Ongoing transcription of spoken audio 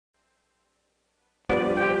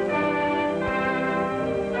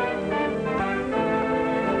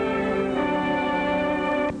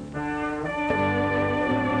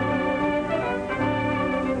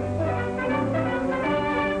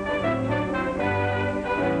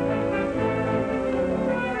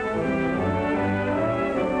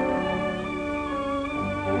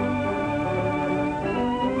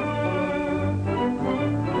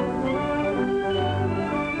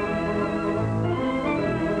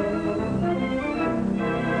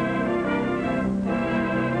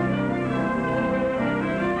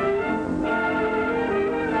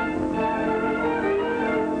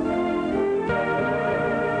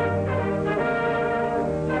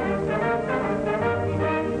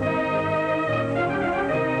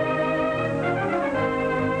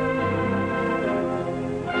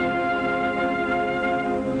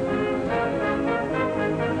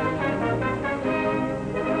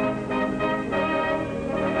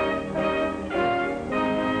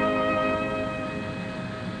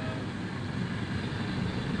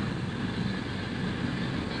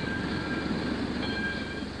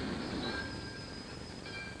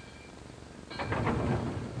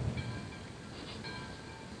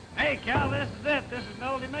Okay, Cal, this is it. This is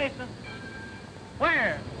Melody Mesa.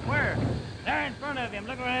 Where? Where? There in front of you. I'm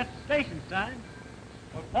looking right at the station sign.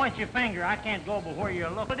 Well, point your finger. I can't go but where you're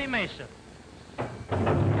looking. Melody Mesa.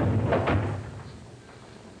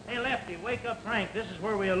 Hey, Lefty, wake up Frank. This is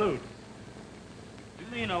where we allude. You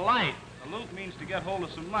mean a light. Allude means to get hold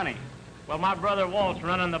of some money. Well, my brother Walt's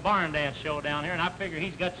running the barn dance show down here, and I figure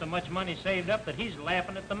he's got so much money saved up that he's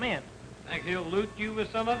laughing at the mint. Think he'll loot you with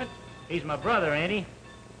some of it? He's my brother, ain't he?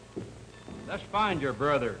 Let's find your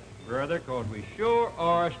brother, 'cause we sure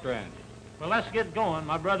are stranded. Well, let's get going.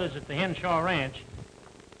 My brother's at the Henshaw Ranch.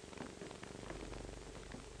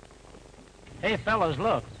 Hey, fellas,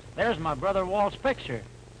 look. There's my brother Walt's picture.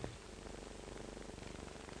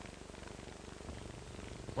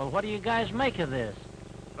 Well, what do you guys make of this?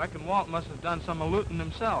 Reckon Walt must have done some looting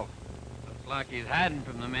himself. Looks like he's hiding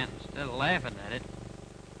from the mint instead of laughing at it.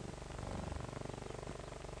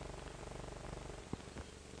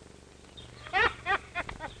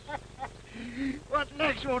 What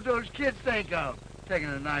next will those kids think of? Taking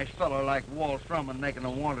a nice fellow like Walt from and making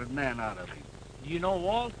a wanted man out of him. Do you know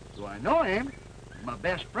Walt? Do I know him? He's my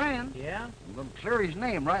best friend. Yeah? I'm going to clear his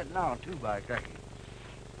name right now, too, by cracky.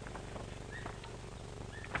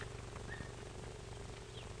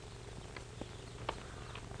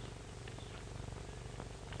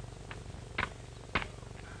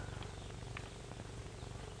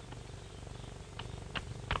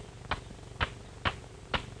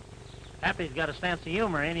 Happy's got a sense of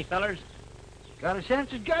humor, ain't he, fellers? Got a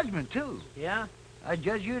sense of judgment, too. Yeah? I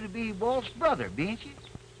judge you to be Walt's brother, bean't you?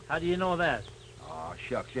 How do you know that? Oh,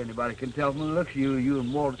 shucks, anybody can tell from the looks of you, you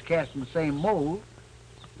and Walt is casting the same mold.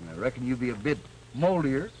 And I reckon you'll be a bit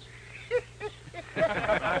moldier. Hey,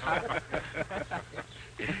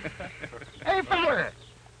 fella,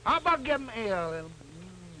 how about getting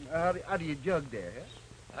how do you jug there, huh?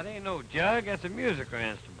 That ain't no jug, that's a musical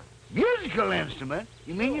instrument. Musical instrument?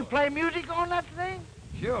 You mean you play music on that thing?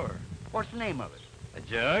 Sure. What's the name of it? A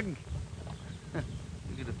jug?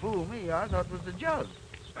 You could have fooled me. I thought it was the jug.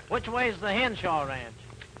 Which way's the Henshaw Ranch?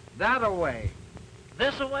 That away.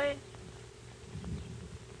 This away?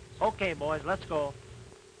 Okay, boys, let's go.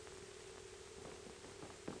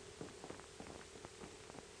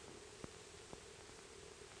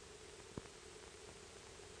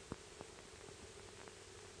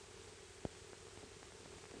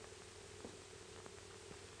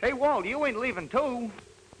 Hey, Walt, you ain't leaving, too.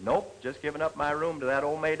 Nope, just giving up my room to that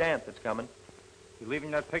old maid aunt that's coming. You leaving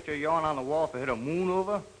that picture of yours on the wall to hit a moon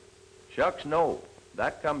over? Shucks, no.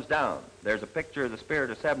 That comes down. There's a picture of the spirit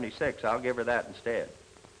of 76. I'll give her that instead.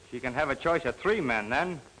 She can have a choice of 3 men,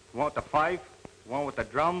 then. One with the fife, one with the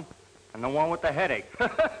drum, and the one with the headache.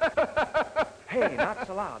 Hey, not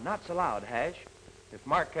so loud, Hash. If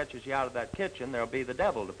Mark catches you out of that kitchen, there'll be the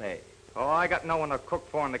devil to pay. Oh, I got no one to cook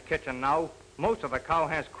for in the kitchen now. Most of the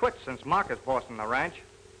cowhands quit since Mark is bossing the ranch.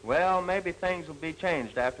 Well, maybe things will be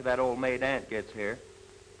changed after that old maid aunt gets here.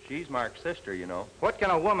 She's Mark's sister, you know. What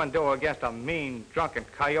can a woman do against a mean, drunken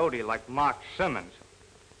coyote like Mark Simmons?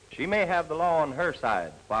 She may have the law on her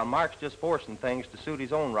side, while Mark's just forcing things to suit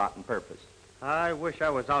his own rotten purpose. I wish I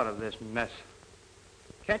was out of this mess.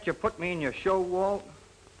 Can't you put me in your show, Walt?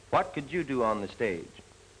 What could you do on the stage?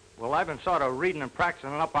 Well, I've been sort of reading and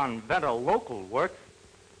practicing up on better local work.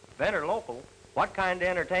 Better local? What kind of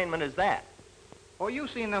entertainment is that? Oh, you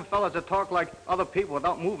seen them fellas that talk like other people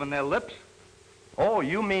without moving their lips? Oh,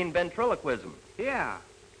 you mean ventriloquism? Yeah.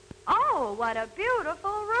 Oh, what a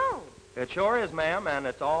beautiful room. It sure is, ma'am, and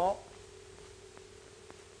it's all...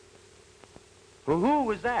 Who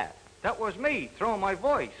was that? That was me, throwing my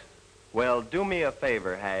voice. Well, do me a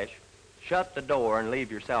favor, Hash. Shut the door and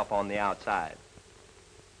leave yourself on the outside.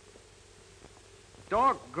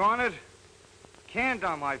 Doggone it. Canned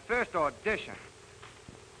on my first audition.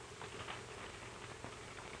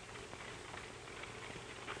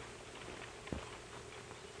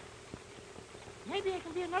 Maybe it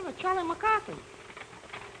can be another Charlie McCarthy.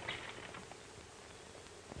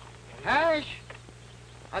 Hash,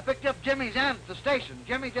 I picked up Jimmy's aunt at the station.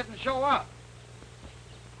 Jimmy didn't show up.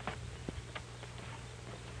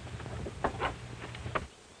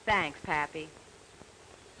 Thanks, Pappy.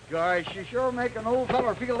 Gosh, you sure make an old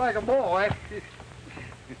feller feel like a boy.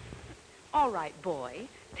 All right, boy.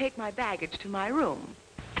 Take my baggage to my room.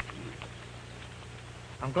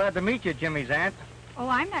 I'm glad to meet you, Jimmy's aunt. Oh,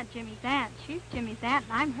 I'm not Jimmy's aunt. She's Jimmy's aunt,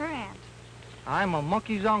 and I'm her aunt. I'm a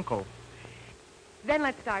monkey's uncle. Then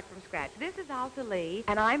let's start from scratch. This is Alta Lee,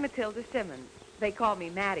 and I'm Matilda Simmons. They call me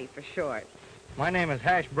Maddie for short. My name is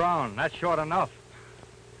Hash Brown. That's short enough.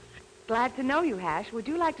 Glad to know you, Hash. Would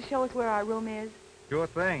you like to show us where our room is? Sure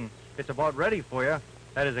thing. It's about ready for you.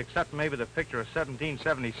 That is, except maybe the picture of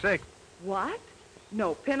 1776. What?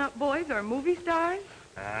 No pinup boys or movie stars?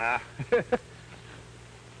 Ah.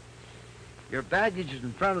 Your baggage is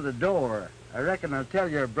in front of the door. I reckon I'll tell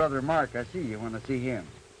your brother Mark I see you when I see him.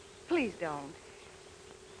 Please don't.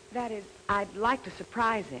 That is, I'd like to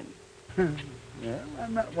surprise him. Well,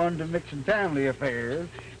 I'm not one to mix in family affairs.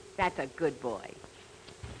 That's a good boy.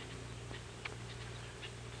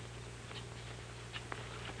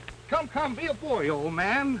 Come, be a boy, old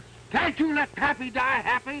man. Can't you let Pappy die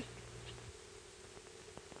happy?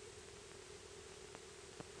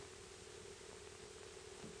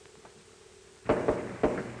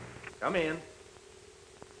 Come in.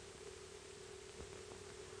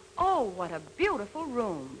 Oh, what a beautiful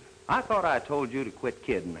room. I thought I told you to quit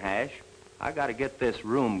kidding, Hash. I got to get this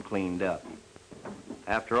room cleaned up.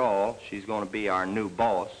 After all, she's going to be our new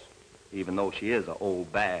boss, even though she is an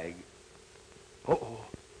old bag. Uh-oh.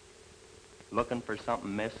 Looking for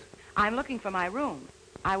something, miss? I'm looking for my room.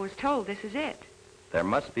 I was told this is it. There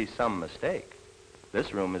must be some mistake.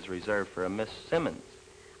 This room is reserved for a Miss Simmons.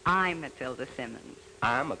 I'm Matilda Simmons.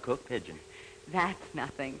 I'm a cook pigeon. That's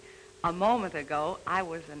nothing. A moment ago, I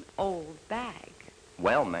was an old bag.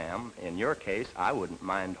 Well, ma'am, in your case, I wouldn't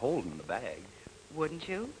mind holding the bag. Wouldn't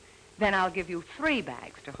you? Then I'll give you 3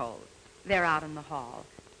 bags to hold. They're out in the hall.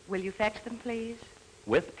 Will you fetch them, please?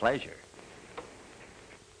 With pleasure.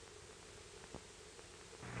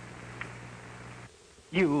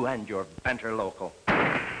 You and your banter local.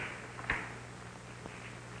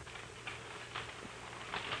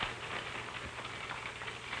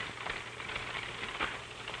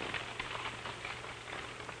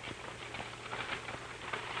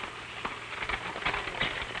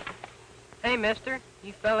 Hey, mister,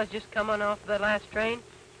 you fellas just come on off the last train?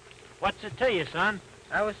 What's it to you, son?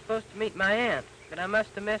 I was supposed to meet my aunt, but I must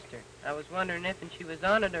have missed her. I was wondering if she was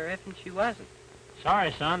on it or if she wasn't.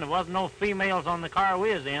 Sorry, son, there wasn't no females on the car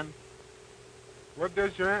we was in. What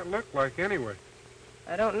does your aunt look like, anyway?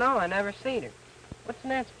 I don't know. I never seen her. What's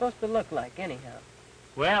an aunt supposed to look like, anyhow?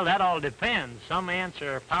 Well, that all depends. Some aunts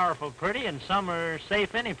are powerful pretty and some are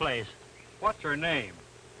safe any place. What's her name?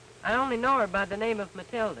 I only know her by the name of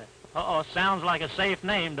Matilda. Uh-oh, sounds like a safe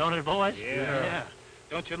name, don't it, boys? Yeah.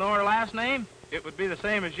 Don't you know her last name? It would be the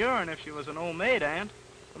same as yourn if she was an old maid, aunt.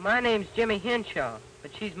 Well, my name's Jimmy Henshaw,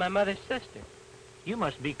 but she's my mother's sister. You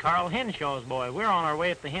must be Carl Henshaw's boy. We're on our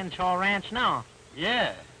way at the Henshaw Ranch now.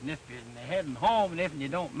 Yeah, and if you're heading home and if you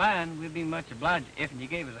don't mind, we'd be much obliged if you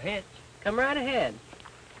gave us a hitch. Come right ahead.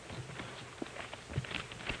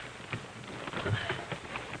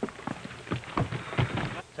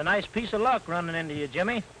 It's a nice piece of luck running into you,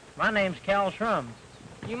 Jimmy. My name's Cal Shrum.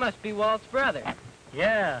 You must be Walt's brother.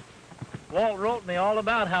 Yeah. Walt wrote me all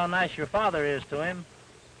about how nice your father is to him.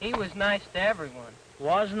 He was nice to everyone.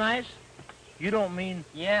 Was nice? You don't mean...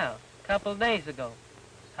 Yeah, a couple days ago.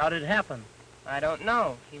 How did it happen? I don't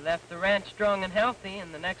know. He left the ranch strong and healthy,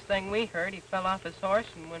 and the next thing we heard, he fell off his horse,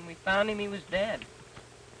 and when we found him, he was dead.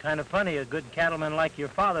 Kind of funny, a good cattleman like your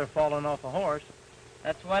father falling off a horse.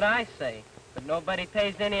 That's what I say, but nobody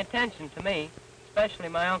pays any attention to me, especially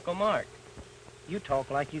my Uncle Mark. You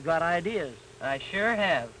talk like you got ideas. I sure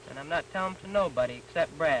have, and I'm not telling to nobody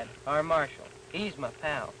except Brad, our Marshal. He's my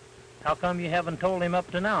pal. How come you haven't told him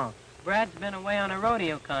up to now? Brad's been away on a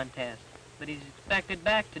rodeo contest, but he's expected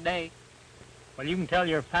back today. Well, you can tell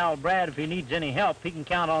your pal Brad if he needs any help, he can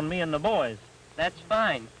count on me and the boys. That's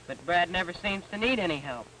fine, but Brad never seems to need any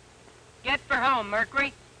help. Get for home,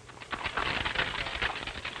 Mercury.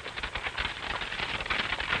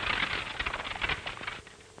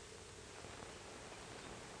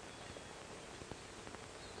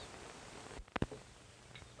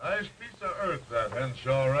 Nice piece of earth, that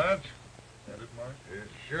Henshaw Ranch. Ain't it, Mark? It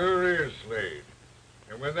sure is, Slade.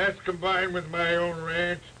 And when that's combined with my own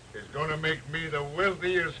ranch, it's gonna make me the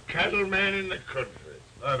wealthiest cattleman in the country.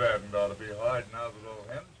 That hadn't ought to be hard now that old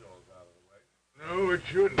Henshaw's out of the way. No, it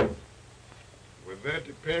shouldn't. But that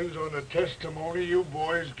depends on the testimony you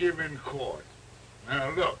boys give in court. Now,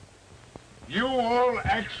 look. You all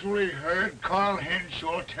actually heard Carl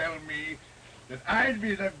Henshaw tell me that I'd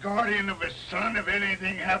be the guardian of his son if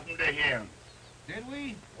anything happened to him. Did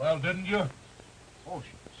we? Well, didn't you? Oh,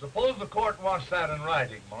 Suppose the court wants that in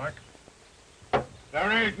writing, Mark.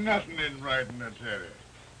 There ain't nothing in writing, I tell you.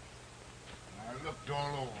 I looked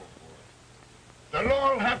all over for it. The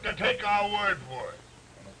law'll have to take our word for it.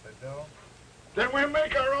 And if they don't? Then we'll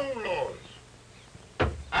make our own laws.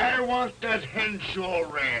 I want that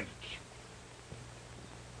Henshaw Ranch.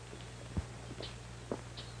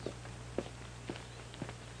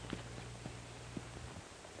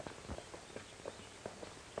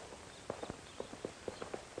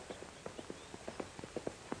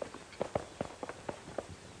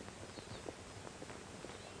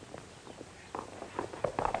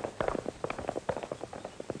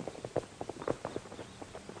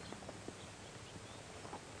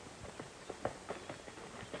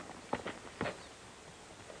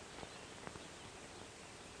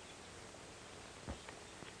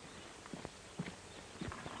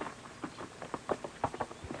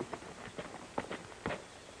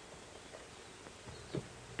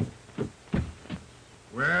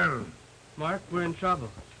 Well, Mark, we're in trouble.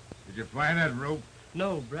 did you find that rope?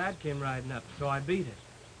 No, Brad came riding up, so I beat it.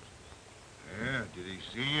 Yeah, did he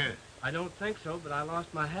see you? I don't think so, but I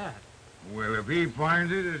lost my hat. Well, if he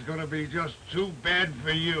finds it, it's gonna be just too bad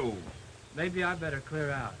for you. Maybe I better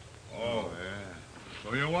clear out. Oh, yeah.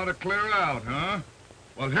 So you want to clear out, huh?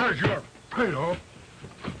 Well, here's your payoff.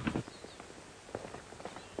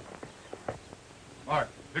 Mark,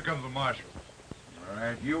 here comes the marshal. All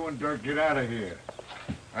right, you and Dirk get out of here.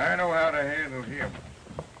 I know how to handle him.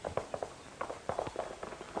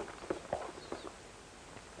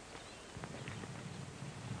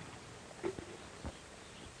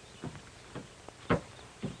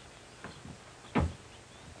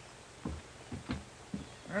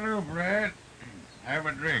 Hello, Brad. Have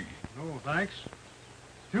a drink. No, thanks.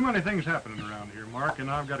 Too many things happening around here, Mark, and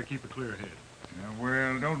I've got to keep a clear head.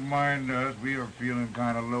 Well, don't mind us. We are feeling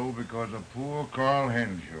kind of low because of poor Carl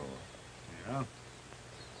Henshaw. Yeah?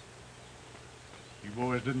 You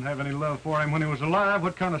boys didn't have any love for him when he was alive.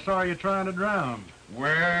 What kind of sorrow are you trying to drown?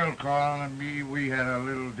 Well, Carl and me, we had a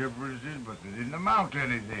little differences, but they didn't amount to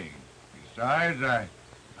anything. Besides, I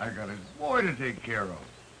got his boy to take care of.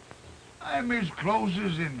 I'm his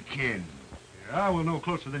closest in kin. Yeah, well, no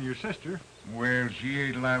closer than your sister. Well, she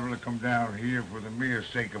ain't liable to come down here for the mere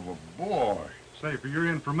sake of a boy. Say, for your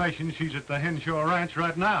information, she's at the Henshaw Ranch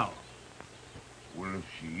right now. Well, if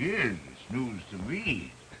she is, it's news to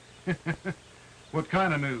me. What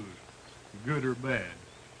kind of news? Good or bad?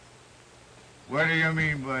 What do you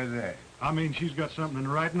mean by that? I mean, she's got something in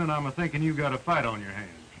writing, and I'm a-thinking you got a fight on your hands.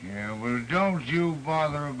 Yeah, well, don't you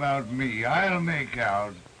bother about me. I'll make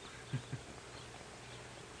out.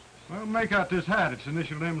 Well, make out this hat. It's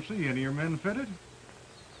initialed MC. Any of your men fitted?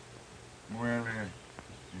 Well, it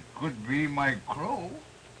could be my crow.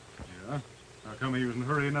 Yeah? How come he was in a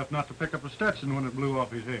hurry enough not to pick up a Stetson when it blew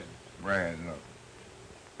off his head? Brad, look.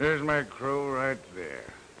 There's my crow right there.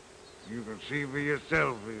 You can see for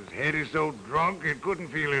yourself. His head is so drunk it couldn't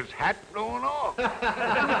feel his hat blowing off.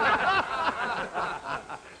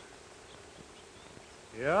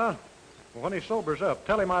 Yeah? Well, when he sobers up,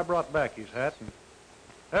 tell him I brought back his hat and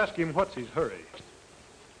ask him what's his hurry.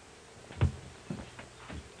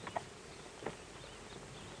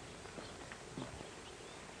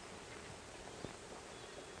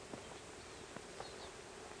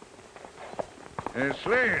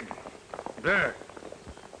 Slade, there.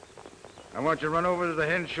 I want you to run over to the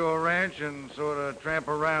Henshaw Ranch and sort of tramp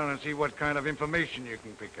around and see what kind of information you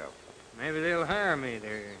can pick up. Maybe they'll hire me.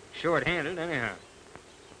 They're short-handed anyhow.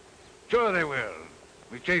 Sure they will.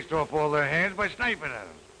 We chased off all their hands by sniping at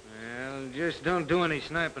them. Well, just don't do any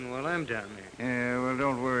sniping while I'm down there. Yeah, well,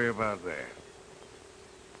 don't worry about that.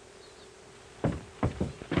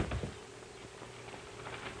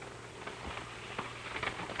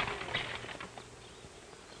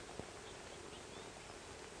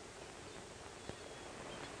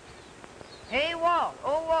 Hey, Walt.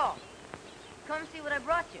 Oh, Walt. Come see what I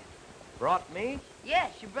brought you. Brought me?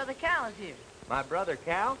 Yes, your brother Cal is here. My brother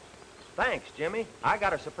Cal? Thanks, Jimmy. I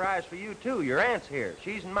got a surprise for you, too. Your aunt's here.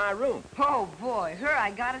 She's in my room. Oh, boy. Her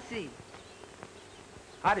I gotta see.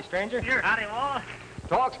 Howdy, stranger. Sure, howdy, Walt.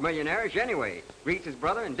 Talks millionaires anyway. Greets his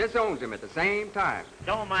brother and disowns him at the same time.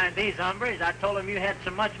 Don't mind these hombres. I told them you had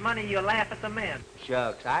so much money you'll laugh at the men.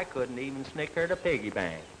 Shucks, I couldn't even snicker at a piggy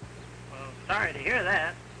bank. Well, sorry to hear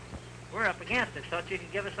that. We're up against it. Thought you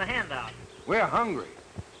could give us a handout. We're hungry.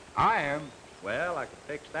 I am. Well, I could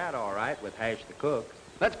fix that all right with Hash the cook.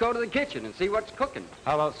 Let's go to the kitchen and see what's cooking.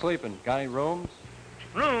 How about sleeping? Got any rooms?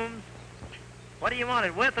 Rooms? What do you want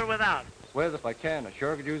it, with or without? With if I can. I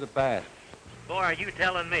sure could use a bath. Boy, are you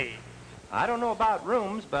telling me? I don't know about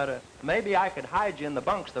rooms, but maybe I could hide you in the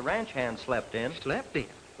bunks the ranch hands slept in. Slept in?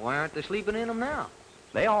 Why aren't they sleeping in them now?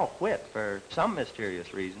 They all quit for some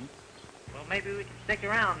mysterious reason. Well, maybe we can stick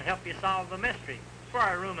around and help you solve the mystery for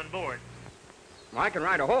our room and board. I can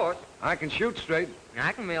ride a horse. I can shoot straight.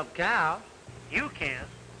 I can milk cows. You can.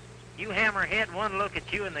 You hammerhead, one look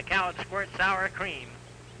at you and the cow would squirt sour cream.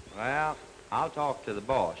 Well, I'll talk to the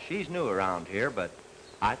boss. She's new around here, but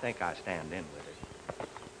I think I stand in with her.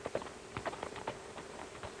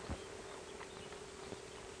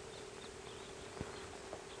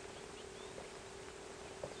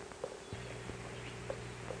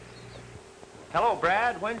 Hello,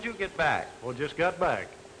 Brad. When'd you get back? Well, just got back.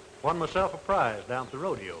 Won myself a prize down at the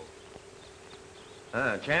rodeo.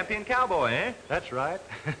 Champion cowboy, eh? That's right.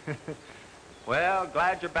 Well,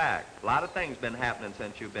 glad you're back. A lot of things been happening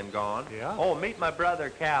since you've been gone. Yeah? Oh, meet my brother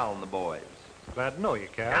Cal and the boys. Glad to know you,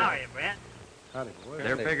 Cal. How are you, Brett? Howdy, boy.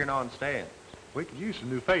 They're figuring on staying. We could use some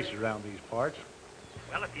new faces around these parts.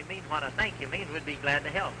 Well, if you mean what I think you mean, we'd be glad to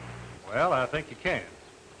help. Well, I think you can.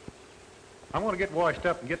 I'm going to get washed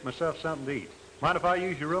up and get myself something to eat. Mind if I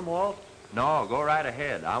use your room, Walt? No, go right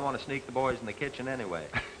ahead. I want to sneak the boys in the kitchen anyway.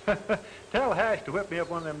 Tell Hash to whip me up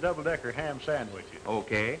one of them double-decker ham sandwiches.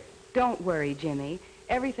 Okay. Don't worry, Jimmy.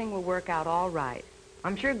 Everything will work out all right.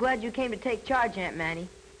 I'm sure glad you came to take charge, Aunt Mattie.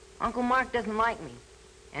 Uncle Mark doesn't like me,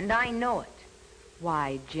 and I know it.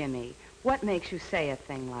 Why, Jimmy, what makes you say a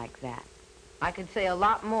thing like that? I could say a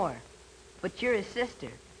lot more, but you're his sister.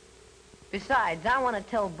 Besides, I want to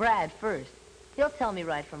tell Brad first. He'll tell me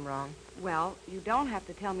right from wrong. Well, you don't have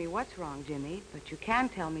to tell me what's wrong, Jimmy, but you can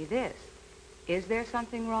tell me this. Is there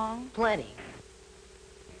something wrong? Plenty.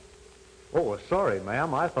 Oh, sorry,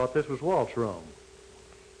 ma'am. I thought this was Walt's room.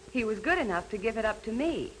 He was good enough to give it up to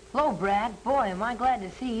me. Hello, Brad. Boy, am I glad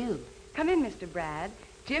to see you. Come in, Mr. Brad.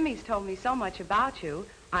 Jimmy's told me so much about you,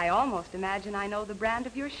 I almost imagine I know the brand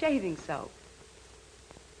of your shaving soap.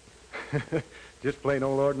 Just plain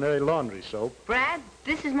old ordinary laundry soap. Brad,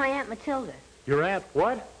 this is my Aunt Matilda. Your aunt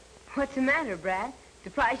what? What's the matter, Brad?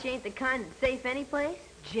 Surprised you ain't the kind that's safe any place?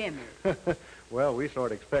 Jimmy. Well, we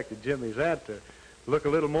sort of expected Jimmy's aunt to look a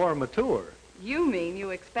little more mature. You mean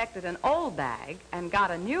you expected an old bag and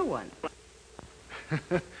got a new one?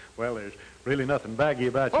 Well, there's really nothing baggy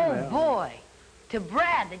about you now. Oh, boy. To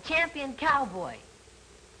Brad, the champion cowboy.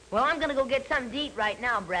 Well, I'm going to go get something to eat right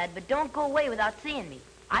now, Brad, but don't go away without seeing me.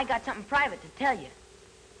 I got something private to tell you.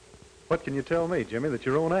 What can you tell me, Jimmy, that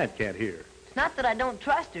your own aunt can't hear? It's not that I don't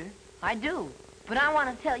trust her. I do. But I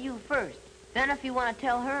want to tell you first. Then if you want to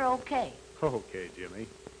tell her, okay. Okay, Jimmy.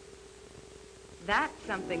 That's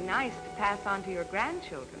something nice to pass on to your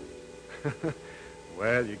grandchildren.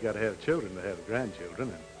 Well, you got to have children to have grandchildren,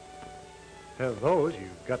 and to have those,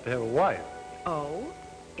 you've got to have a wife. Oh?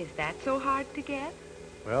 Is that so hard to get?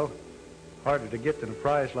 Well, harder to get than a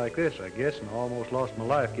prize like this, I guess, and I almost lost my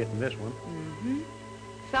life getting this one. Mm-hmm.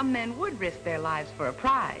 Some men would risk their lives for a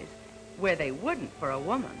prize, where they wouldn't for a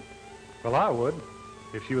woman. Well, I would,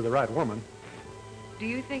 if she were the right woman. Do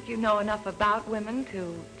you think you know enough about women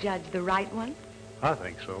to judge the right one? I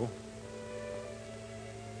think so.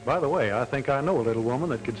 By the way, I think I know a little woman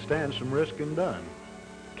that could stand some risk and done.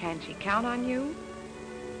 Can she count on you?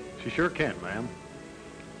 She sure can, ma'am.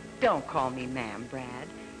 Don't call me ma'am, Brad.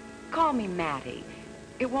 Call me Mattie.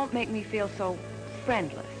 It won't make me feel so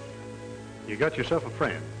friendless. You got yourself a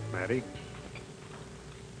friend, Mattie.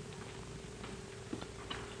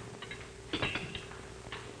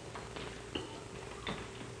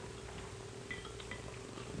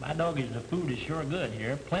 My doggies, the food is sure good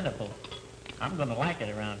here, plentiful. I'm going to like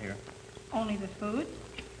it around here. Only the food?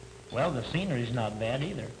 Well, the scenery's not bad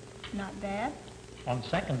either. Not bad. On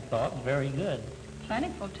second thought, very good.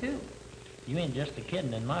 Plentiful, too. You ain't just a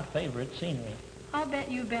kiddin' in my favorite scenery. I'll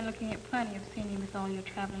bet you've been looking at plenty of scenery with all your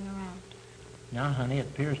traveling around. Now, honey, it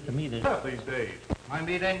appears to me that... Tough these days. My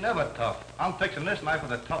meat ain't never tough. I'm fixing this knife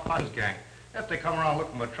with a tough hunter's gang. If they come around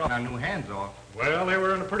looking for trouble, our new hands off. Well, they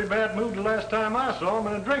were in a pretty bad mood the last time I saw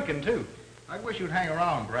them, and a drinking, too. I wish you'd hang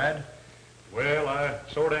around, Brad. Well, I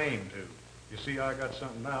sort of aim to. You see, I got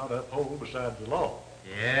something now to uphold besides the law.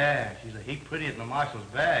 Yeah, she's a heap prettier than the Marshal's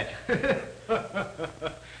badge.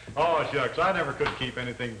 Oh, shucks, I never could keep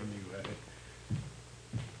anything from you, Eddie.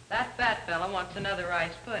 That fat fella wants another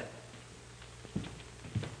rice pudding.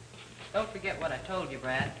 Don't forget what I told you,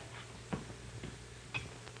 Brad.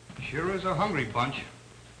 Sure is a hungry bunch.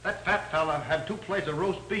 That fat fella had 2 plates of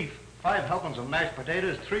roast beef, 5 helpings of mashed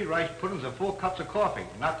potatoes, 3 rice puddings, and 4 cups of coffee,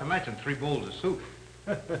 not to mention 3 bowls of soup.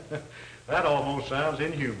 That almost sounds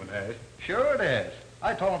inhuman, Ash. Sure it is.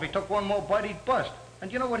 I told him if he took one more bite, he'd bust.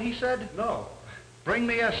 And you know what he said? No. Bring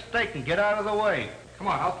me a steak and get out of the way. Come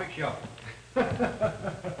on, I'll fix you up.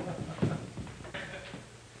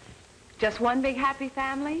 Just one big happy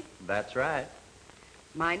family? That's right.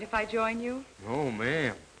 Mind if I join you? Oh,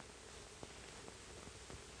 ma'am.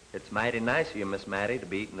 It's mighty nice of you, Miss Mattie, to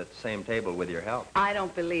be eating at the same table with your help. I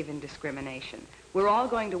don't believe in discrimination. We're all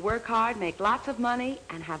going to work hard, make lots of money,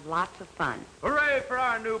 and have lots of fun. Hooray for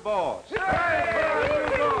our new boss. Hooray for our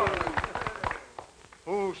new boss.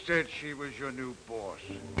 Who said she was your new boss?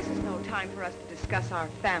 This is no time for us to discuss our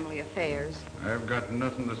family affairs. I've got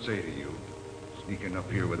nothing to say to you. Sneaking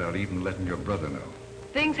up here without even letting your brother know.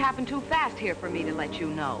 Things happen too fast here for me to let you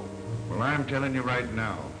know. Well, I'm telling you right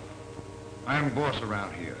now. I'm boss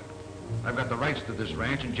around here. I've got the rights to this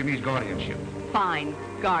ranch and Jimmy's guardianship. Fine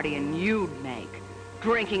guardian you'd make.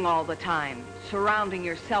 Drinking all the time, surrounding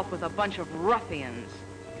yourself with a bunch of ruffians.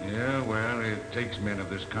 Yeah, well, it takes men of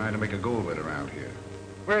this kind to make a go of it around here.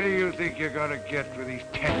 Where do you think you're gonna get with these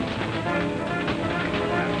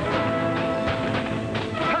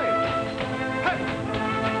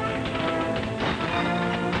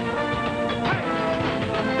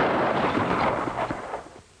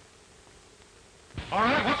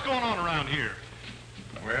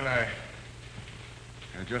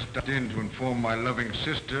just stopped in to inform my loving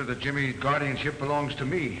sister that Jimmy's guardianship belongs to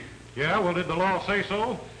me. Yeah, well, did the law say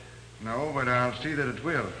so? No, but I'll see that it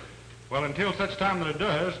will. Well, until such time that it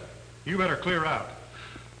does, you better clear out.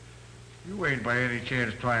 You ain't by any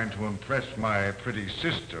chance trying to impress my pretty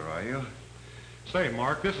sister, are you? Say,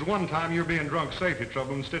 Mark, this is one time you're being drunk safety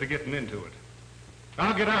trouble instead of getting into it.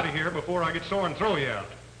 I'll get out of here before I get sore and throw you out.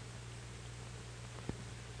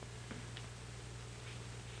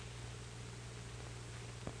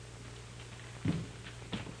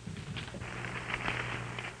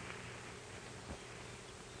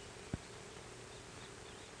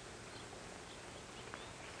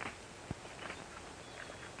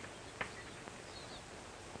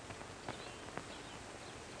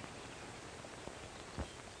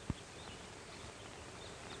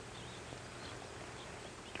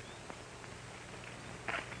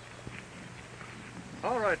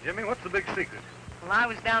 All right, Jimmy, what's the big secret? Well, I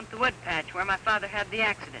was down at the wood patch where my father had the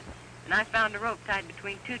accident, and I found a rope tied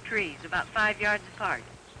between two trees about 5 yards apart.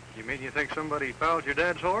 You mean you think somebody fouled your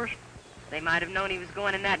dad's horse? They might have known he was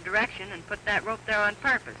going in that direction and put that rope there on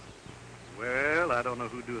purpose. Well, I don't know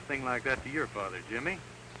who'd do a thing like that to your father, Jimmy.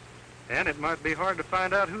 And it might be hard to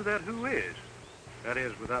find out who that who is. That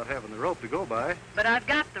is, without having the rope to go by. But I've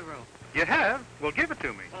got the rope. You have? Well, give it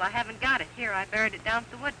to me. Well, I haven't got it here. I buried it down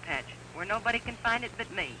at the wood patch, where nobody can find it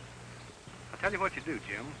but me. I'll tell you what you do,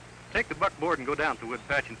 Jim. Take the buckboard and go down to the wood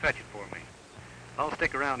patch and fetch it for me. I'll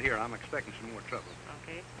stick around here. I'm expecting some more trouble.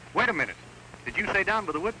 Okay. Wait a minute. Did you say down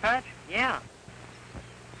by the wood patch? Yeah.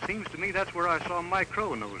 Seems to me that's where I saw Mike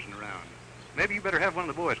Crow nosing around. Maybe you better have one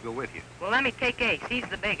of the boys go with you. Well, let me take Ace. He's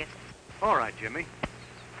the biggest. All right, Jimmy.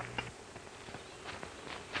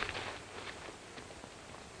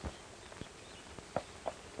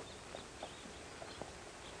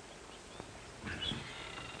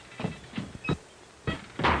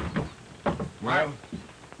 Well,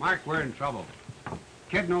 Mark, we're in trouble.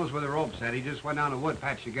 Kid knows where the rope's at. He just went down the wood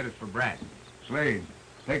patch to get it for Brad. Slade,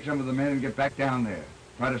 take some of the men and get back down there.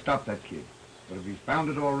 Try to stop that kid. But if he's found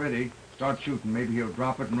it already, start shooting. Maybe he'll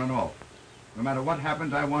drop it and run off. No matter what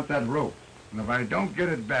happens, I want that rope. And if I don't get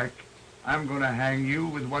it back, I'm going to hang you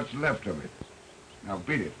with what's left of it. Now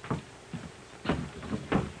beat it.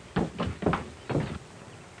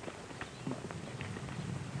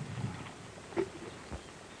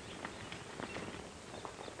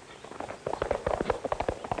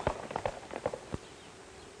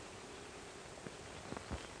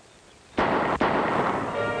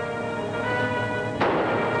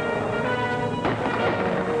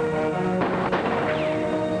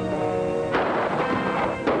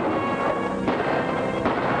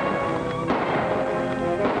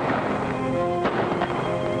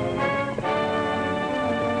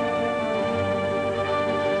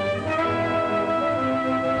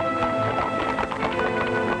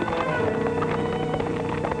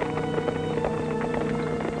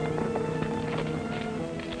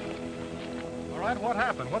 What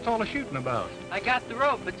happened? What's all the shooting about? I got the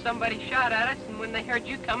rope, but somebody shot at us, and when they heard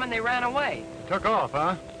you coming, they ran away. Took off,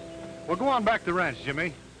 huh? Well, go on back to the ranch,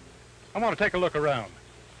 Jimmy. I want to take a look around.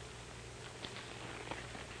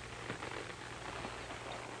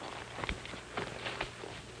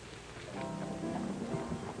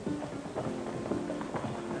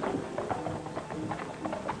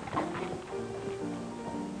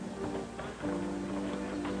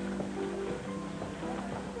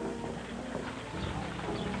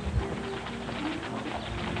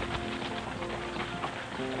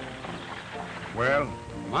 Well,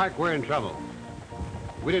 Mark, we're in trouble.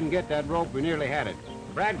 We didn't get that rope. We nearly had it.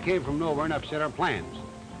 Brad came from nowhere and upset our plans.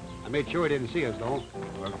 I made sure he didn't see us, though.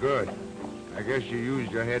 Well, good. I guess you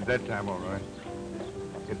used your head that time, all right.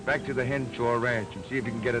 Get back to the Henshaw Ranch and see if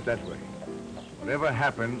you can get it that way. Whatever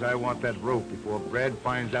happens, I want that rope before Brad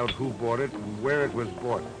finds out who bought it and where it was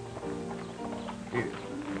bought. Here.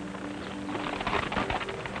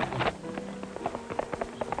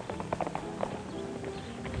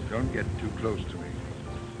 Don't get too close to me.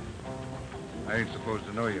 I ain't supposed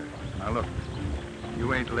to know you. Now look,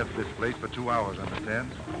 you ain't left this place for 2 hours,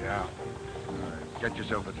 understand? Yeah. All right, get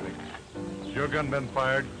yourself a drink. Has your gun been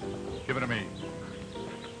fired? Give it to me.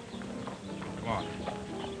 Come on.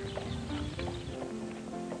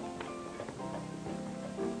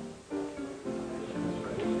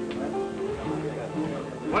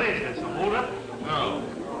 What is this, a holdup? No.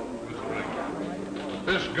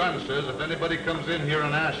 This gun says if anybody comes in here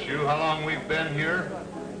and asks you how long we've been here,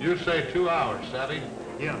 you say 2 hours, savvy?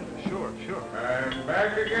 Yeah, sure. I'm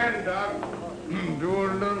back again, Doc. Doing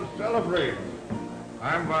a little celebrating.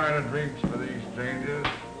 I'm buying drinks for these strangers.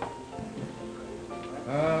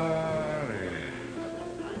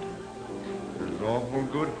 was awful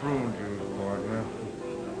good prune juice, partner.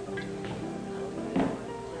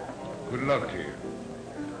 Good luck to you.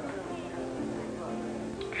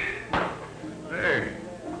 Hey,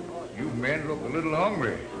 you men look a little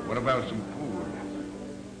hungry. What about some food?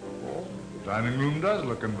 Oh, the dining room does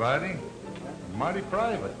look inviting. And mighty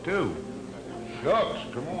private, too. Shucks,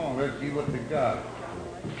 come on, let's see what they got.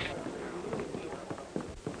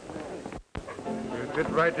 You sit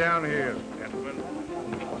right down here, gentlemen.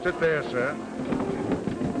 Sit there, sir.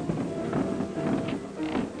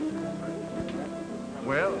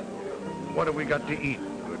 Well, what have we got to eat?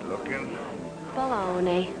 Good looking.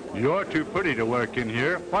 Bologna. You're too pretty to work in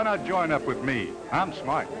here. Why not join up with me? I'm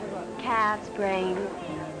smart. Calf's brains.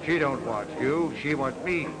 She don't want you. She wants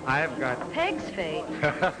me. I've got... Pig's feet.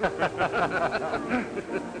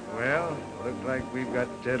 Well, looks like we've got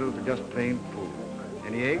settled for just plain food.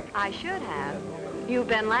 Any eggs? I should have. You've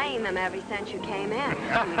been laying them ever since you came in.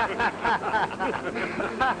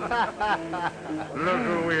 Look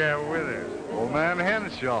who we have with us. Old man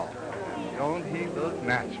Henshaw. Don't he look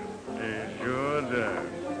natural? He sure does.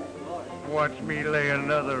 Watch me lay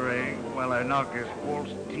another egg while I knock his false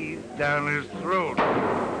teeth down his throat.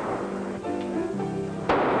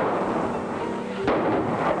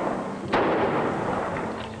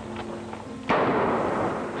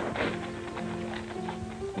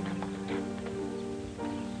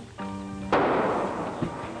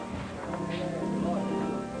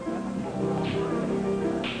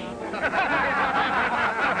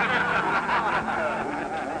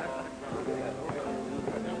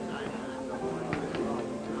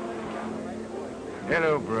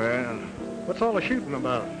 Hello, Brad. What's all the shooting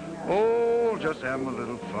about? Oh, just having a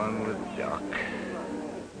little fun with Doc.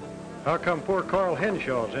 How come poor Carl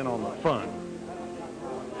Henshaw's in on the fun?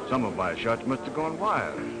 Some of my shots must have gone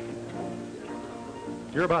wild.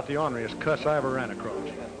 You're about the orneriest cuss I ever ran across.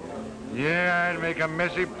 Yeah, I'd make a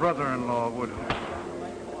messy brother-in-law, wouldn't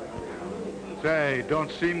I? Say,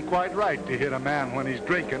 don't seem quite right to hit a man when he's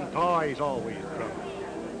drinking. Oh, he's always drunk.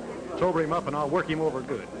 Sober him up and I'll work him over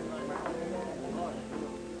good.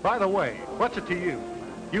 By the way, what's it to you?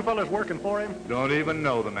 You fellas working for him? Don't even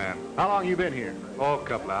know the man. How long you been here? Oh, a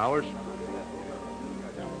couple of hours.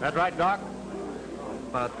 That right, Doc?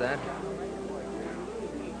 About that.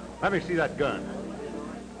 Let me see that gun.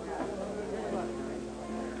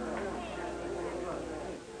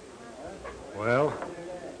 Well,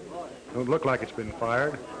 don't look like it's been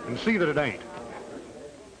fired. And see that it ain't.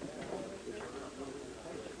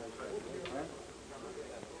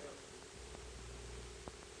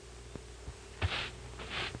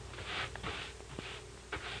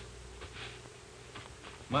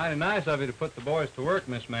 Mighty nice of you to put the boys to work,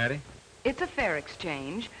 Miss Mattie. It's a fair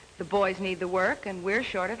exchange. The boys need the work, and we're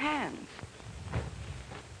short of hands.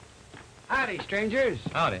 Howdy, strangers.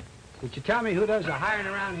 Howdy. Could you tell me who does the hiring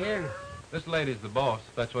around here? This lady's the boss,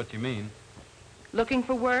 if that's what you mean. Looking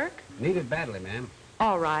for work? Needed badly, ma'am.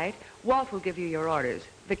 All right. Walt will give you your orders.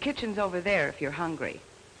 The kitchen's over there if you're hungry.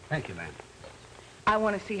 Thank you, ma'am. I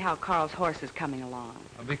want to see how Carl's horse is coming along.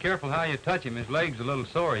 Well, be careful how you touch him. His leg's a little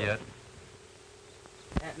sore yet.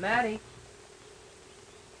 Aunt Mattie.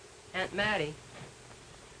 Aunt Mattie.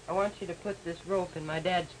 I want you to put this rope in my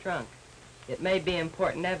dad's trunk. It may be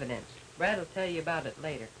important evidence. Brad will tell you about it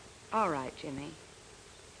later. All right, Jimmy.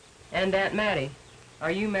 And Aunt Mattie,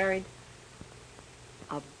 are you married?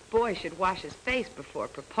 A boy should wash his face before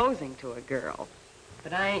proposing to a girl.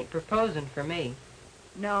 But I ain't proposing for me.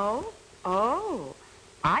 No? Oh,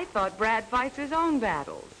 I thought Brad fights his own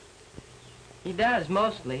battles. He does,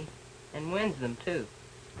 mostly, and wins them, too.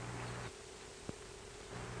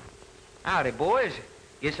 Howdy, boys.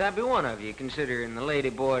 Guess I'll be one of you, considering the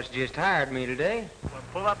lady boss just hired me today. Well,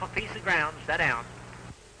 pull up a piece of ground, sit down.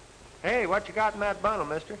 Hey, what you got in that bundle,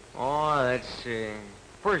 mister? Oh, that's,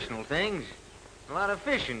 personal things. A lot of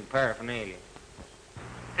fishing paraphernalia.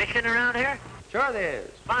 Fishing around here? Sure there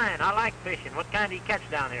is. Fine, I like fishing. What kind do you catch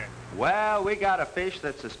down here? Well, we got a fish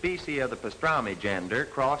that's a species of the pastrami gender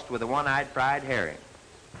crossed with a one-eyed fried herring.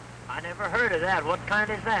 I never heard of that. What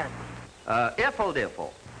kind is that?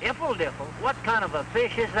 Iffle-diffle. Iffle-diffle? What kind of a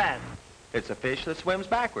fish is that? It's a fish that swims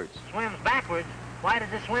backwards. Swims backwards? Why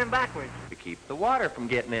does it swim backwards? To keep the water from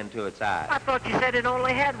getting into its eye. I thought you said it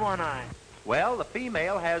only had one eye. Well, the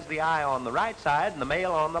female has the eye on the right side and the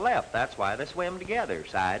male on the left. That's why they swim together,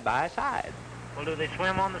 side by side. Well, do they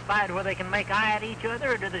swim on the side where they can make eye at each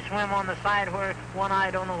other, or do they swim on the side where one eye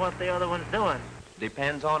don't know what the other one's doing?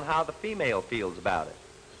 Depends on how the female feels about it.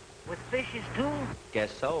 With fishes, too?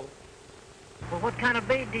 Guess so. Well, what kind of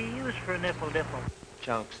bait do you use for an iffle-diffle?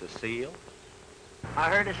 Chunks of seal.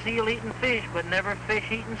 I heard of seal eating fish, but never fish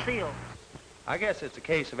eating seal. I guess it's a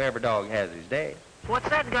case of every dog has his day. What's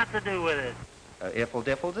that got to do with it? Iffle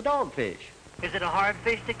Diffle's a dogfish. Is it a hard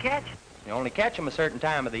fish to catch? You only catch them a certain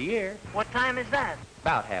time of the year. What time is that?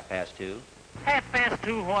 About 2:30.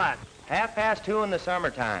 2:30 what? 2:30 in the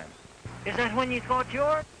summertime. Is that when you caught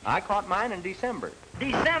yours? I caught mine in December.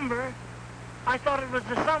 December? I thought it was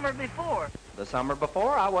the summer before. The summer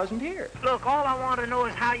before, I wasn't here. Look, all I want to know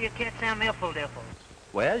is how you catch them Iffle Diffles.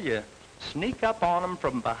 Well, you sneak up on them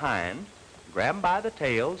from behind, grab them by the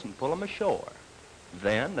tails, and pull them ashore.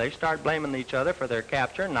 Then they start blaming each other for their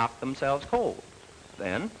capture and knock themselves cold.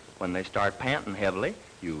 Then, when they start panting heavily,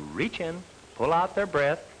 you reach in, pull out their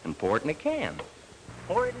breath, and pour it in a can.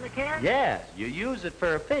 Pour it in the can? Yeah, you use it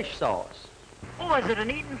for a fish sauce. Oh, is it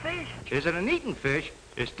an eating fish? Is it an eating fish?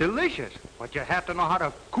 It's delicious, but you have to know how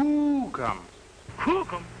to cook 'em.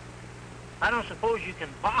 Cook 'em? I don't suppose you can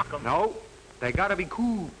bake 'em. No, they gotta be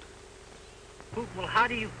cooked. Cook? Well, how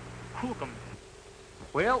do you cook 'em?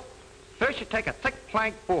 Well, first you take a thick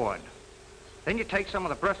plank board. Then you take some of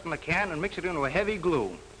the breast in the can and mix it into a heavy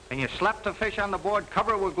glue. Then you slap the fish on the board,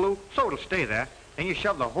 cover it with glue, so it'll stay there. Then you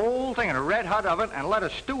shove the whole thing in a red-hot oven and let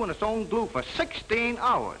it stew in its own glue for 16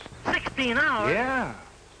 hours. 16 hours? Yeah.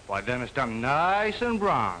 Why, then it's done nice and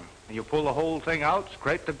brown. And you pull the whole thing out,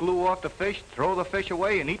 scrape the glue off the fish, throw the fish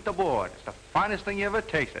away, and eat the board. It's the finest thing you ever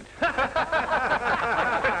tasted.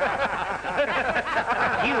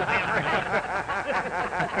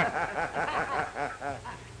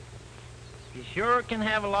 You sure can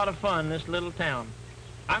have a lot of fun in this little town.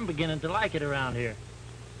 I'm beginning to like it around here.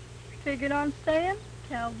 Figured on staying,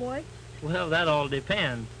 cowboy? Well, that all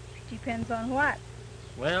depends. Depends on what?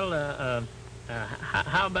 Well,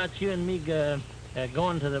 how about you and me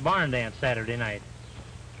going to the barn dance Saturday night?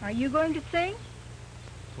 Are you going to sing?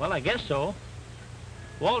 Well, I guess so.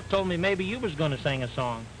 Walt told me maybe you was going to sing a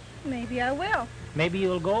song. Maybe I will. Maybe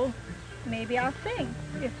you'll go? Maybe I'll sing,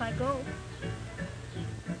 if I go.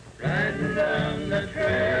 Riding down the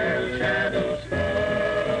trail, shadows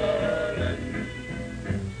falling,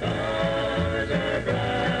 stars are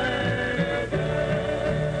bright above.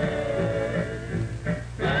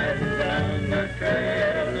 Riding down the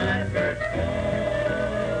trail, nightbirds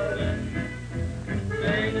calling,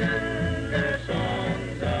 singing their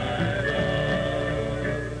songs I love.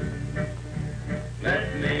 Let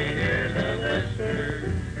me hear the whisper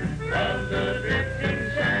of the drifting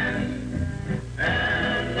sand,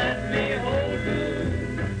 and let me hold to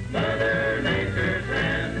Mother Nature's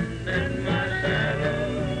hand. In my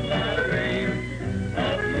saddle I'll dream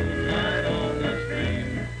of moonlight on the stream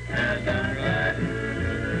as I'm riding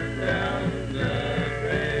down the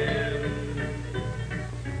trail.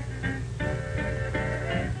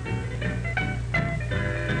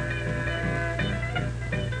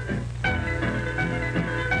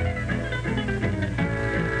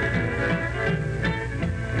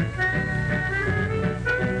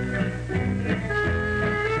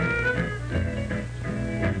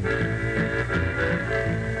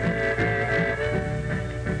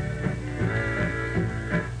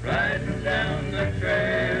 Riding down the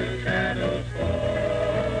trail, shadows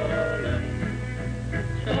falling,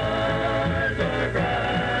 stars are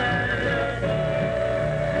bright above.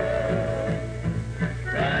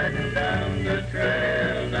 Riding down the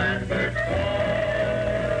trail, nightbirds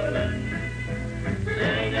calling,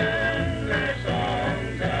 singing their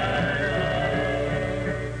songs I love.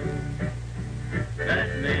 Let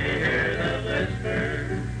me hear the whisper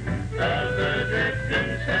of the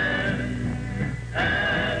drifting sand,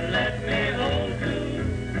 and let me hold to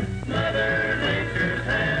Mother Nature's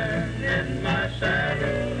hand. In my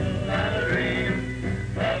saddle I'll dream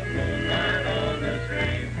of moonlight on the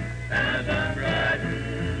stream as I'm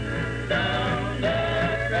riding down the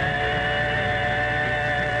trail.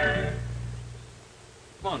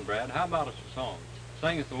 Come on, Brad, how about us a song?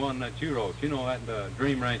 Sing us the one that you wrote. You know that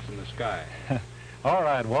Dream Ranch in the Sky. All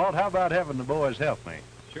right, Walt, how about having the boys help me?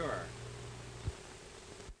 Sure.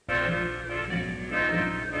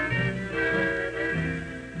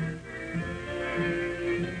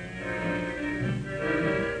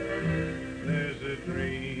 There's a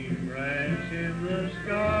dream ranch in the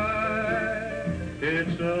sky.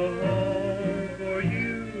 It's a home for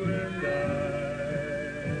you and I.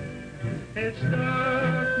 It's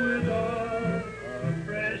dark with all our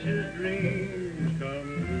precious dreams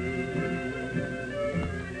come true.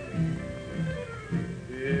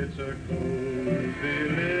 It's a cozy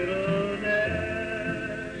little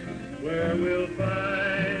nest where we'll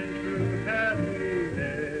find true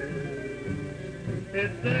happiness.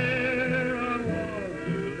 It's there I want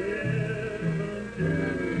to live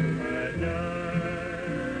until I die.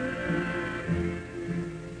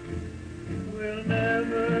 We'll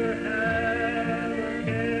never have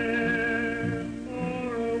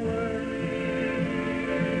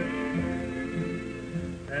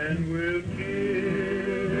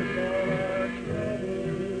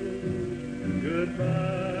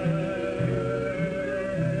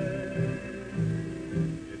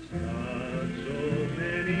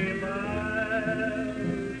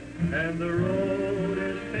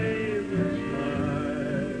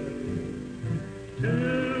to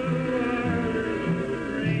our little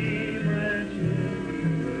dream ranch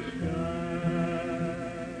in the sky.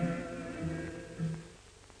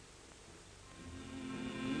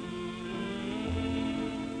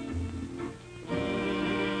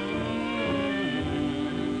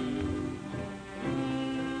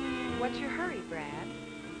 What's your hurry, Brad?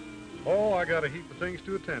 Oh, I got a heap of things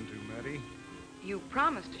to attend to, Matty. You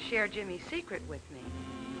promised to share Jimmy's secret with me.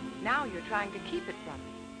 Now you're trying to keep it from me.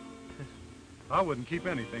 I wouldn't keep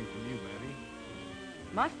anything from you, Matty.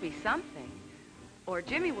 Must be something. Or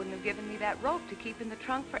Jimmy wouldn't have given me that rope to keep in the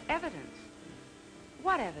trunk for evidence.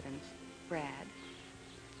 What evidence, Brad?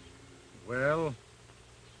 Well,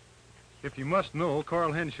 if you must know,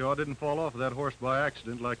 Carl Henshaw didn't fall off of that horse by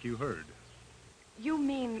accident like you heard. You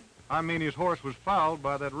mean... I mean his horse was fouled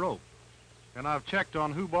by that rope. And I've checked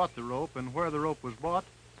on who bought the rope and where the rope was bought,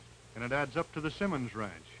 and it adds up to the Simmons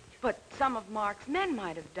Ranch. But some of Mark's men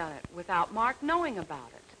might have done it without Mark knowing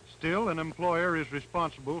about it. Still, an employer is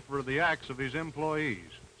responsible for the acts of his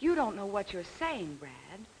employees. You don't know what you're saying, Brad.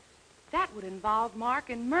 That would involve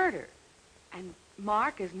Mark in murder. And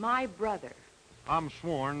Mark is my brother. I'm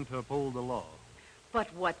sworn to uphold the law.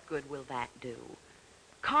 But what good will that do?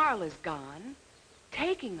 Carl is gone.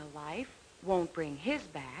 Taking a life won't bring his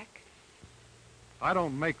back. I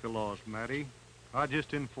don't make the laws, Matty. I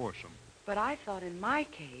just enforce them. But I thought in my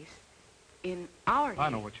case, in our case... I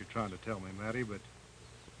know what you're trying to tell me, Matty, but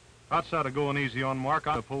outside of going easy on Mark,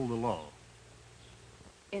 I uphold the law.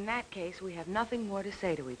 In that case, we have nothing more to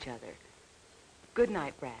say to each other. Good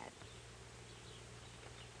night, Brad.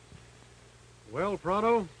 Well,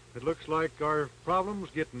 Pronto, it looks like our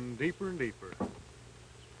problem's getting deeper and deeper.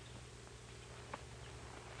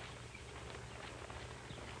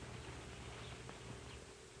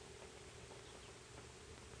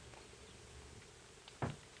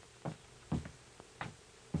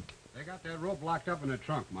 They got that rope locked up in the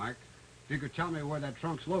trunk, Mike. If you could tell me where that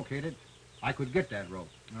trunk's located, I could get that rope.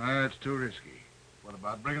 That's too risky. What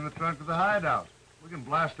about bringing the trunk to the hideout? We can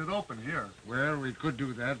blast it open here. Well, we could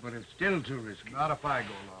do that, but it's still too risky. Not if I go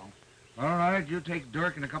along. All right, you take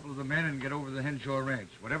Dirk and a couple of the men and get over to the Henshaw Ranch.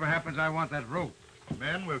 Whatever happens, I want that rope.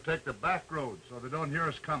 Men, we'll take the back road so they don't hear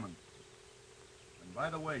us coming. And by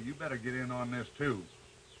the way, you better get in on this, too.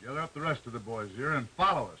 Gather up the rest of the boys here and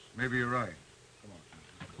follow us. Maybe you're right.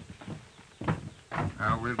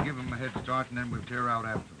 Now, we'll give them a head start, and then we'll tear out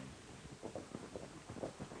after them.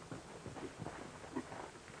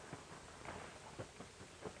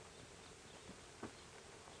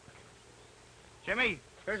 Jimmy,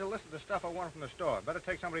 here's a list of the stuff I wanted from the store. Better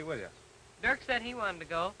take somebody with you. Dirk said he wanted to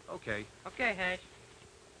go. Okay. Okay, Hash.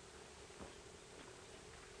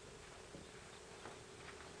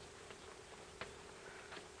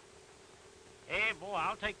 Hey, boy,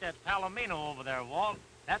 I'll take that Palomino over there, Walt.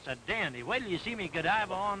 That's a dandy. Wait till you see me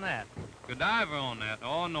Godiva on that. Godiva on that?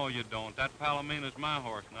 Oh, no, you don't. That Palomino's my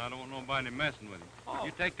horse, and I don't want nobody messing with him. Oh.